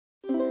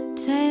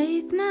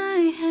Take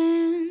my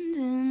hand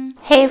and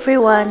Hey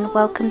everyone,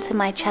 welcome to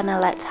my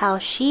channel at Hau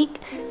Chic.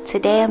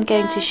 Today I'm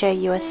going to show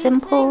you a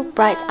simple,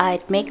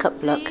 bright-eyed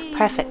makeup look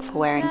perfect for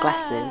wearing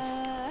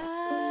glasses.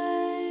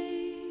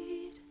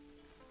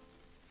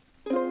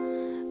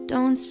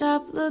 don't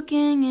stop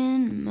looking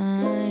in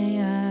my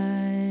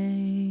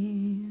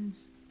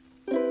eyes.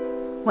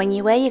 When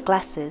you wear your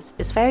glasses,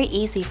 it's very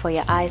easy for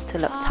your eyes to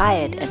look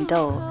tired and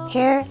dull.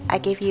 Here, I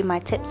give you my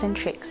tips and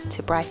tricks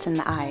to brighten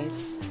the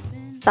eyes.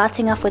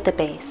 Starting off with the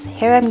base,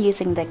 here I'm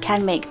using the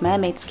Canmake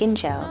Mermaid Skin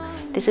Gel.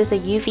 This is a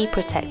UV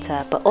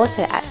protector but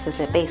also acts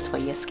as a base for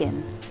your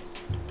skin.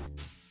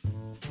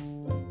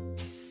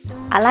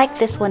 I like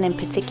this one in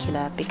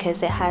particular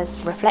because it has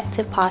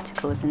reflective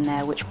particles in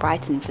there which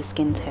brightens the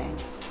skin tone.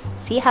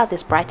 See how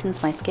this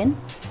brightens my skin?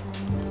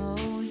 I know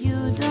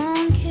you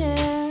don't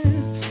care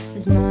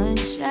as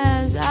much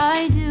as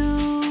I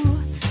do,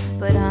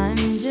 but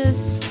I'm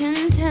just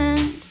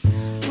content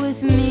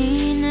with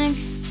me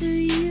next to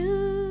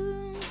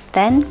you.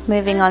 Then,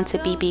 moving on to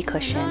BB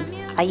Cushion.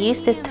 I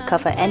use this to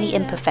cover any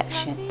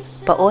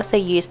imperfections, but also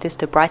use this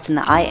to brighten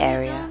the eye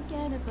area.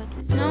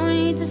 There's no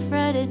need to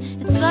fret it.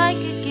 It's like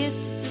a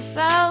gift, it's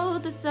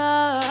about the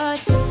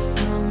thought.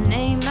 No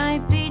name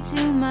might be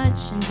too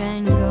much, and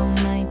Van Gogh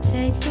might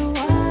take a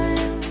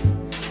while.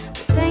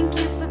 But thank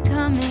you for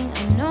coming.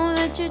 I know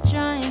that you're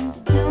trying to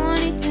do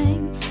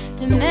anything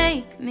to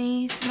make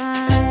me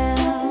smile.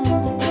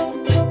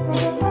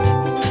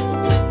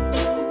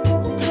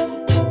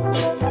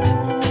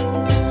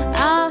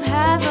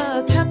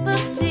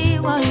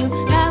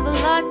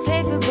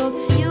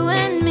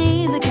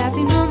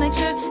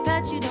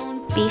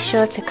 Be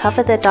sure to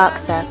cover the dark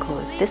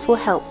circles. This will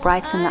help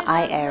brighten the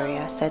eye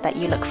area so that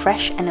you look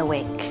fresh and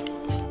awake.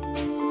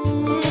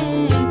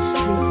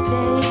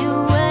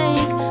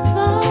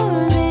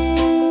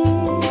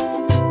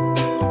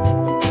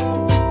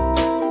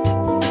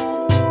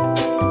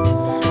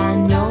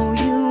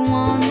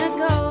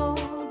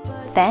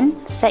 Then,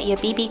 set your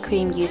BB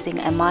cream using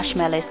a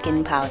Marshmallow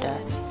skin powder.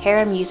 Here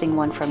I'm using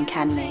one from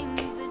Canmake.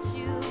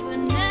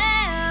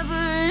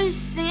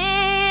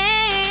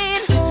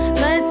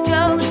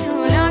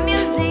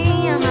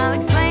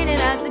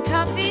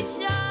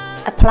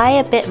 Apply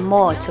a bit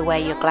more to where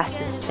your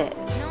glasses sit.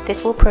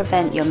 This will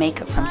prevent your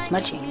makeup from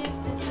smudging.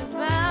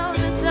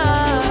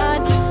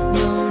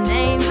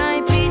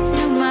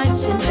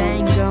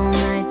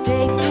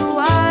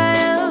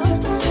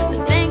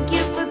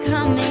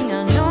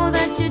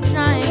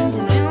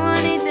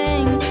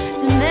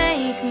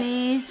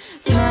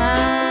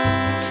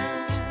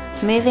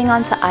 Moving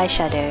on to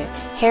eyeshadow.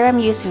 Here I'm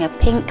using a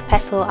pink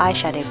petal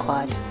eyeshadow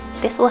quad.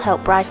 This will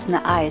help brighten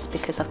the eyes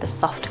because of the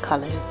soft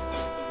colours.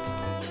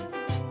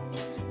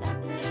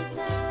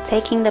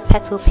 Taking the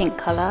petal pink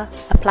colour,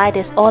 apply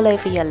this all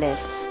over your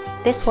lids.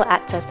 This will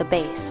act as the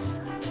base.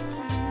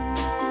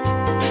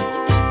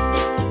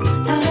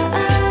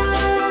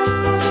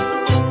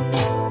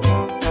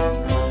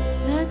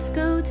 Let's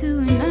go to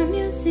a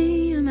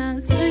museum, I'll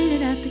explain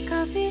it at the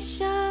coffee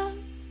shop.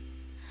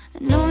 I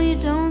know you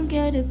don't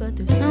get it, but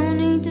there's no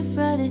need to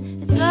fret it.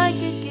 It's like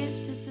a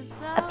gift, it's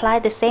about... Apply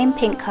the same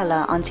pink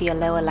colour onto your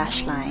lower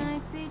lash line.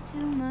 Might be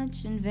too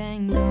much, and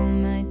Van Gogh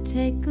might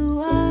take a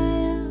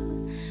while.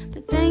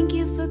 But thank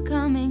you for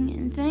coming,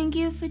 and thank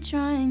you for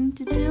trying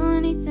to do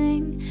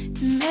anything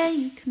to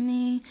make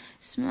me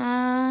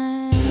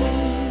smile.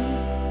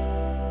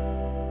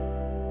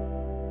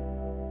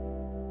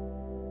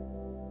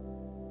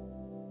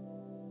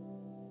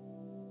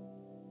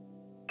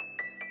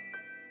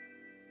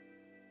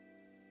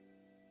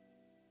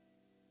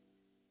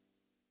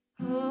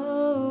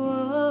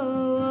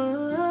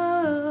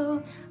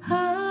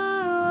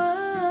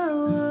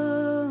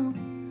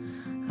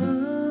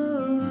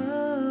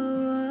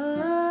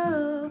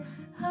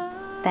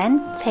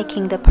 Then,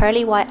 taking the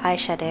pearly white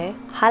eyeshadow,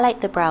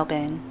 highlight the brow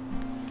bone.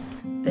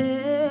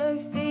 Bare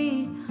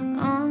feet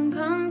on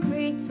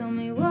concrete, told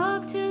me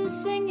walk to the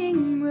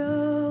singing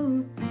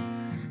road,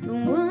 the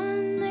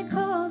one that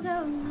calls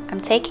out. I'm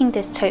taking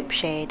this taupe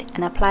shade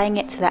and applying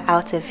it to the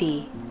outer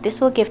V.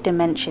 This will give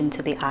dimension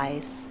to the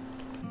eyes.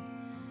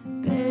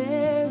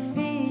 Bare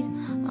feet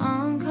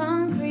on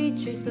concrete,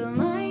 trace the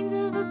lines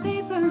of a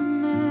paper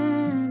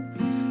map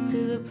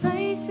to the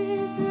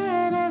places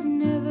that I've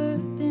never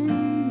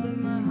been, but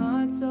my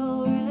heart's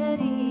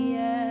already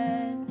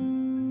at.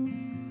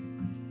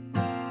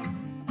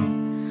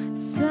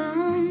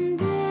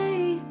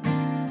 Someday,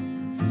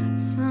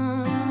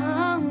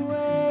 some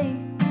way,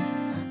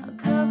 I'll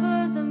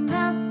cover the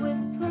map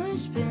with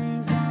push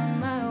pins on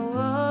my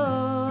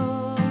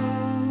wall,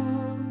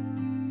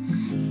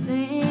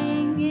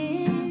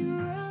 singing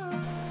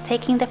road.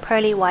 Taking the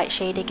pearly white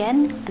shade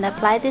again and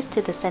apply this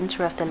to the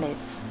center of the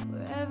lids.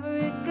 Wherever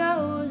it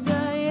goes,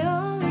 I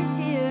always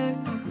hear,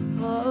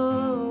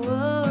 oh,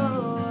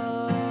 oh,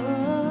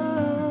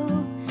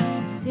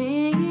 oh,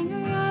 singing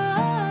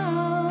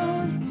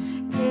around,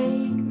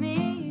 take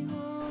me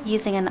home.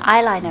 Using an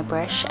eyeliner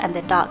brush and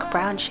the dark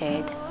brown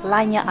shade,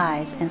 line your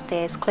eyes and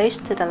stay as close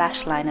to the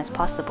lash line as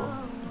possible.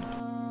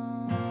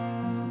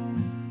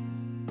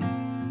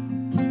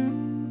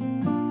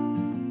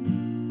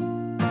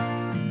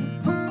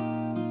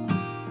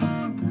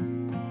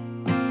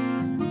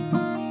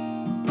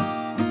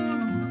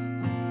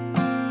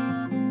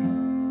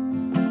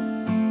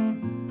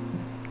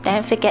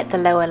 Don't forget the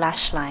lower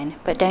lash line,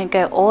 but don't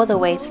go all the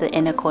way to the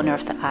inner corner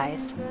of the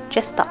eyes.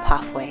 Just stop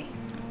halfway.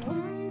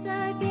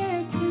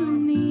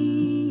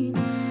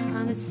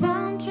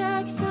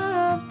 Soundtracks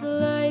of the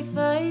life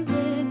I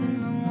live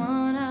and the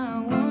one I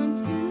want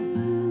to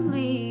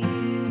lead.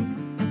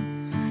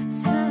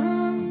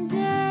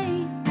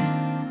 Someday,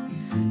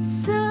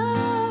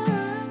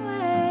 some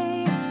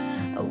way,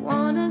 I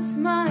wanna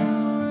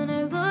smile when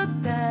I look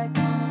back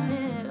on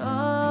it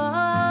all.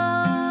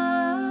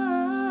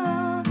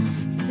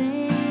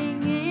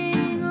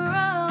 Singing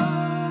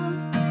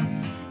road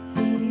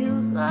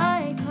feels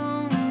like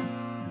home.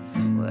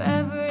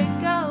 Wherever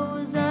it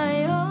goes,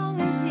 I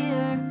always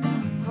hear.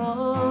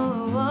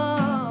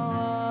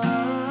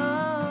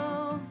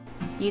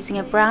 Using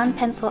a brown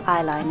pencil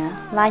eyeliner,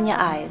 line your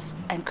eyes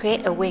and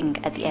create a wing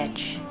at the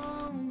edge.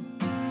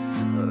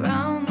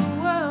 Around the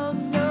world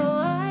so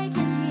I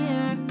can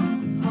hear.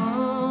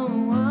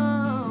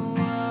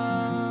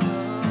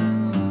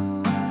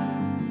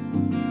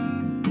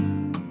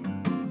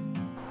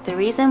 The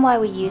reason why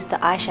we use the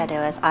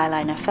eyeshadow as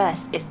eyeliner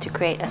first is to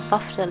create a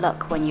softer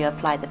look when you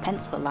apply the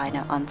pencil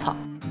liner on top.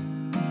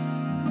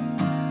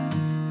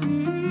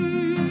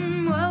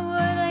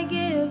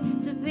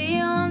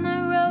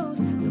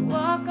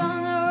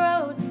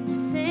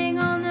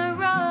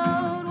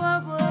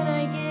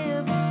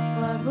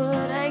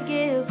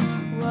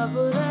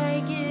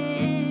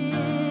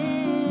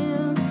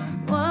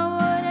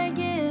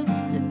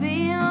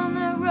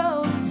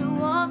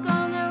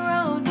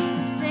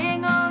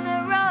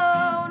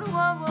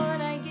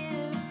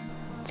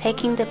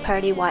 Taking the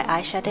pearly white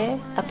eyeshadow,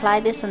 apply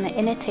this on the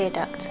inner tear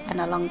duct and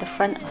along the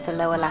front of the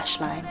lower lash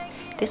line.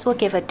 This will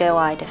give a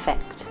doe-eyed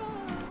effect.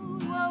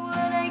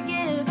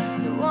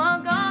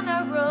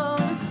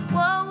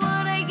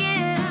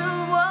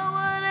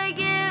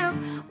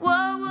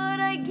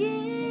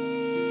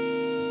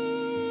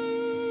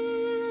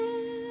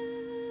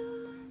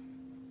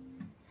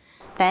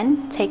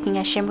 Then, taking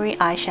a shimmery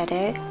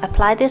eyeshadow,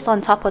 apply this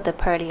on top of the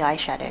pearly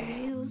eyeshadow.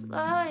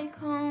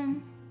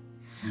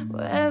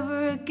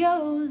 Wherever it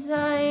goes,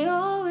 I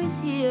always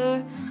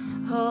hear.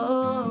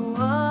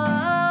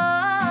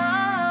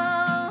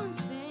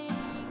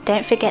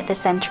 Don't forget the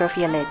center of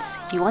your lids.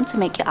 You want to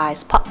make your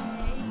eyes pop.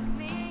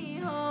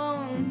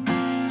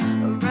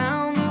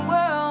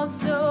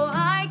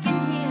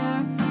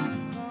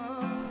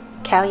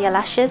 Curl your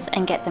lashes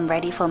and get them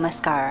ready for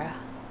mascara.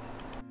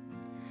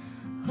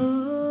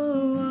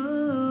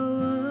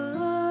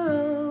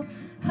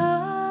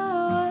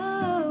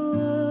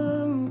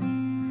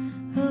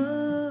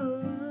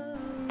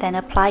 Then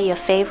apply your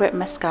favorite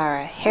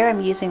mascara. Here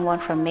I'm using one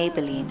from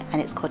Maybelline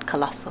and it's called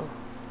Colossal.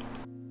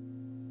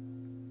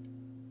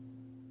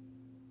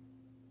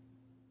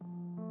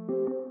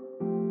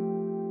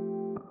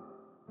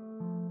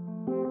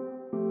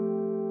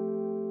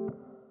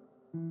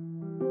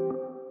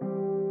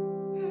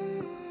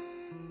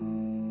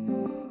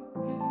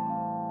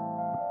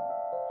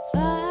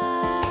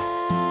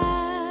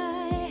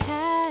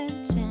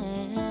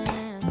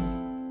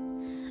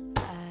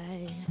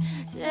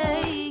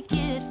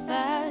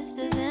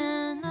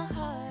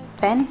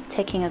 Then,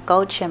 taking a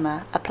gold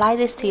shimmer, apply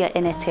this to your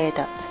inner tear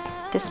duct.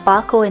 The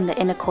sparkle in the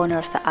inner corner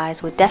of the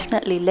eyes will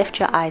definitely lift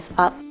your eyes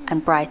up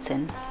and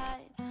brighten.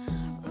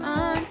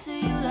 Run to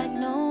you like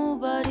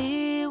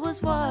nobody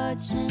was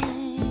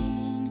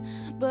watching,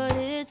 but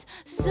it's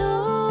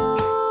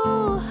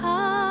so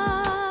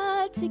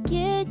hard to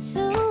get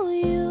to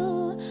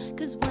you,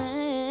 'cause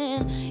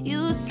when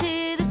you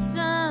see the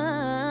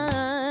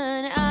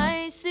sun,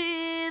 I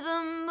see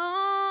the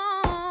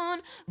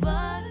moon,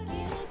 but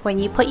when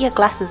you put your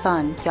glasses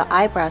on, your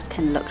eyebrows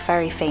can look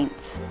very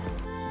faint.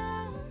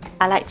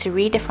 I like to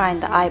redefine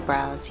the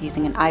eyebrows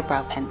using an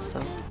eyebrow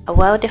pencil. A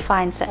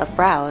well-defined set of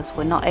brows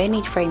will not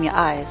only frame your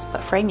eyes,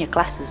 but frame your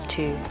glasses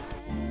too.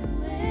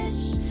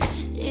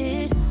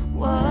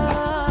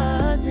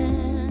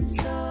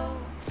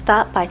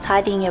 Start by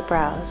tidying your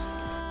brows.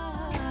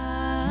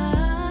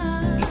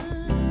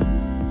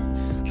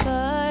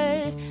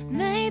 But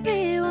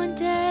maybe one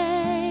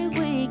day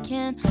we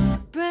can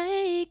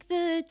break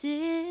the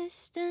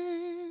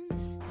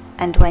distance.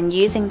 And when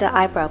using the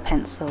eyebrow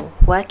pencil,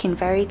 work in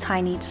very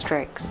tiny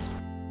strokes.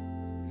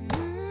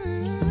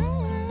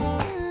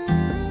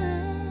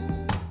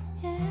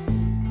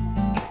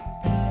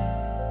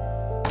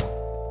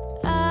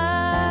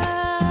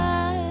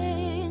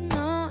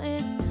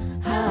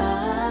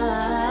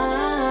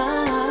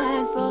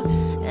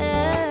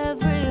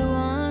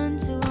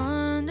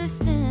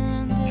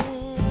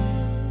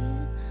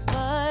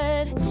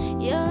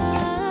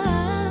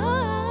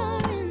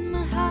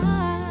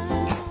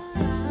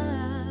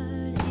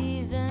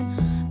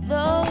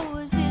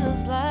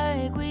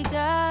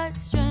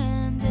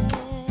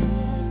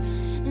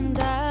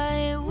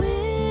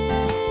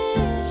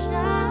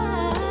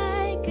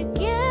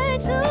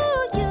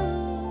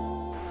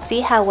 See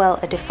how well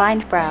a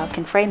defined brow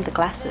can frame the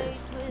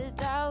glasses.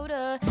 Without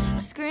a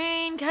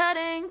screen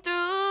cutting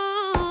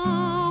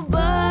through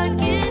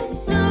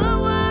buckets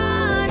of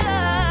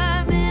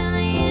water,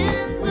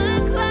 millions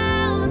of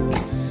clouds.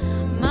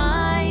 My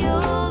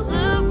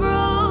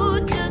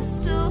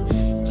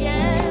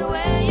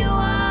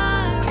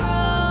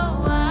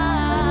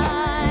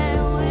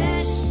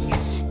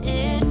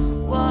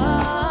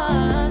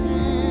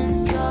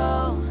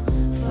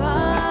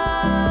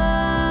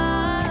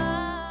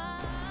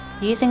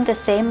Using the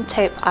same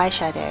taupe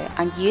eyeshadow,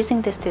 I'm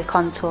using this to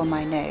contour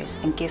my nose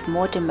and give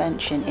more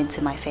dimension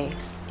into my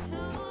face.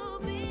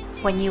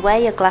 When you wear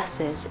your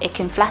glasses, it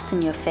can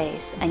flatten your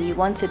face and you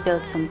want to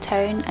build some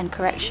tone and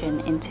correction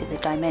into the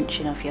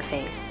dimension of your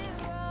face.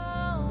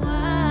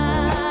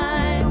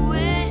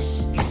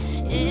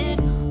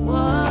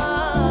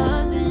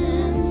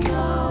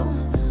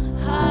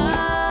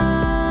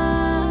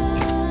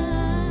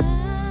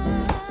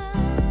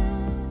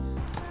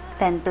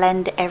 Then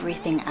blend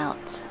everything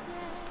out.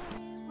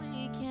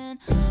 We can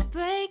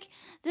break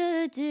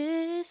the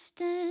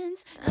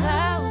distance.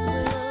 Clouds,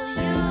 will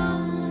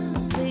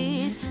you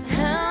please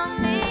help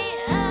me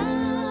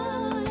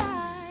out?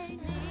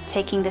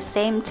 Taking the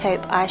same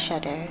taupe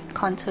eyeshadow,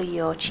 contour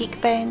your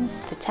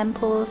cheekbones, the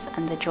temples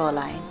and the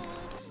jawline.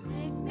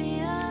 Pick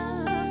me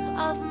up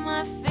off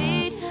my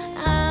feet.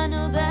 I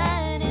know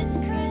that it's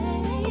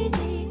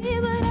crazy,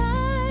 but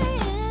I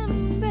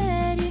am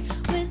ready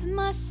with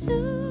my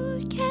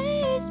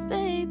suitcase,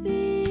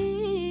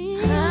 baby.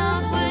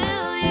 How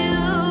will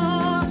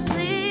you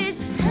please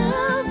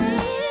help me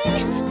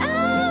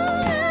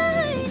out?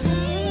 I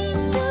need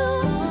to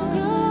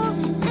go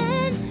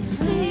and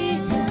see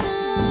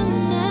them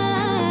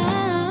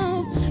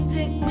now.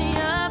 Pick me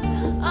up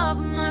off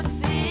my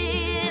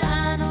feet.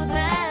 I know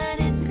that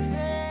it's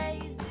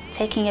crazy.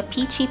 Taking a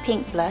peachy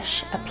pink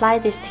blush, apply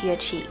this to your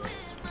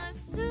cheeks. My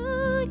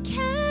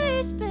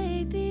suitcase,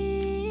 baby.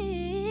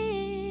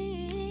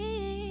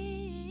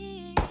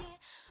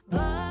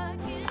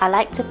 I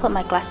like to put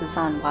my glasses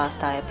on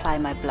whilst I apply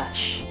my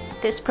blush.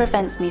 This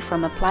prevents me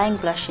from applying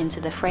blush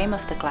into the frame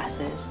of the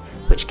glasses,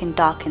 which can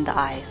darken the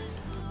eyes.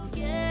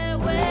 Get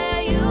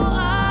where you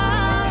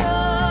are.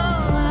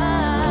 Oh,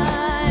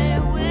 I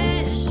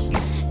wish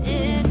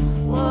it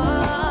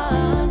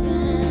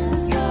wasn't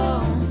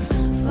so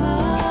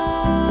far,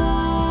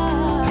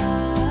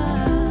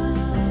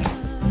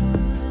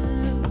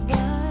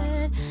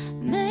 but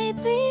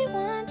maybe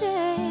one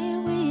day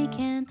we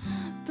can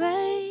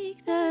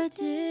break the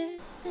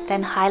distance.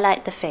 Then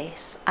highlight the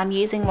face. I'm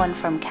using one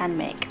from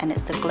Canmake and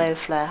it's the Glow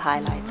Fleur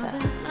highlighter.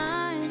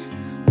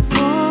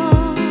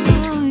 For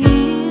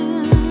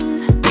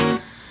years,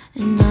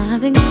 and I've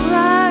been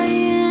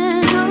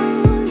crying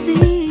all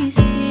these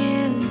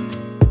tears.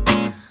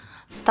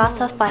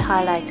 Start off by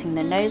highlighting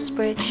the nose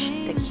bridge,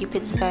 the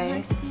cupid's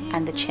bow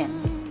and the chin.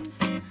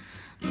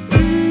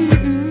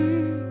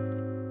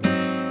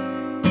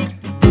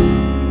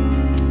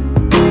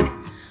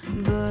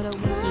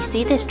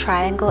 See this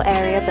triangle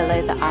area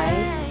below the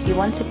eyes? You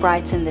want to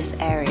brighten this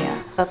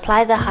area.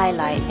 Apply the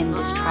highlight in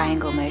this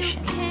triangle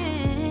motion.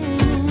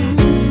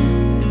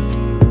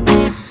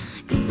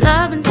 'Cause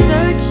I've been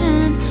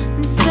searching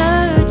and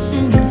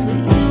searching for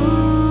you.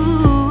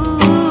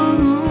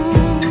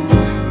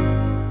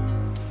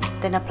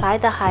 Then apply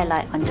the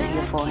highlight onto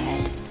your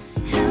forehead.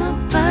 Help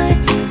but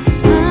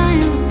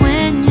smile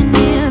when you're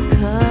near,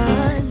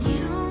 'cause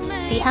you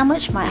See how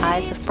much my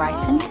eyes have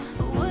brightened?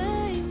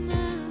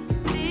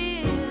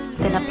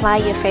 Then apply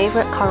your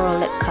favorite coral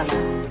lip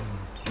color.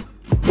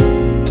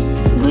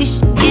 We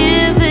should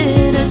give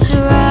it a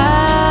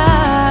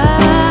try.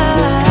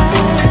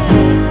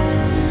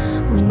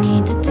 We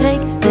need to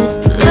take this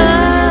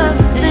love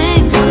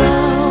thing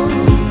slow,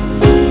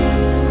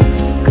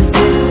 'cause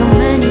there's so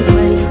many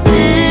ways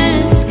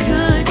this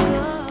could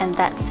go. And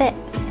that's it.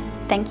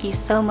 Thank you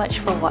so much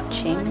for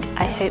watching.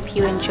 I hope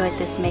you enjoyed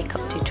this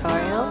makeup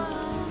tutorial.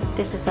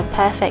 This is a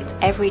perfect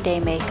everyday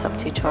makeup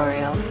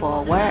tutorial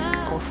for work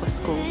or for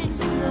school. We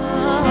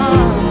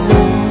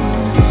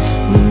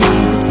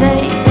need to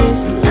take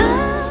this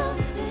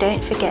love.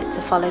 Don't forget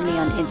to follow me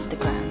on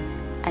Instagram.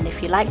 And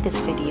if you like this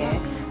video,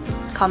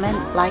 comment,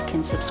 like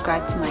and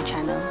subscribe to my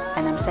channel.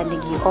 And I'm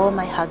sending you all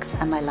my hugs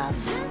and my love.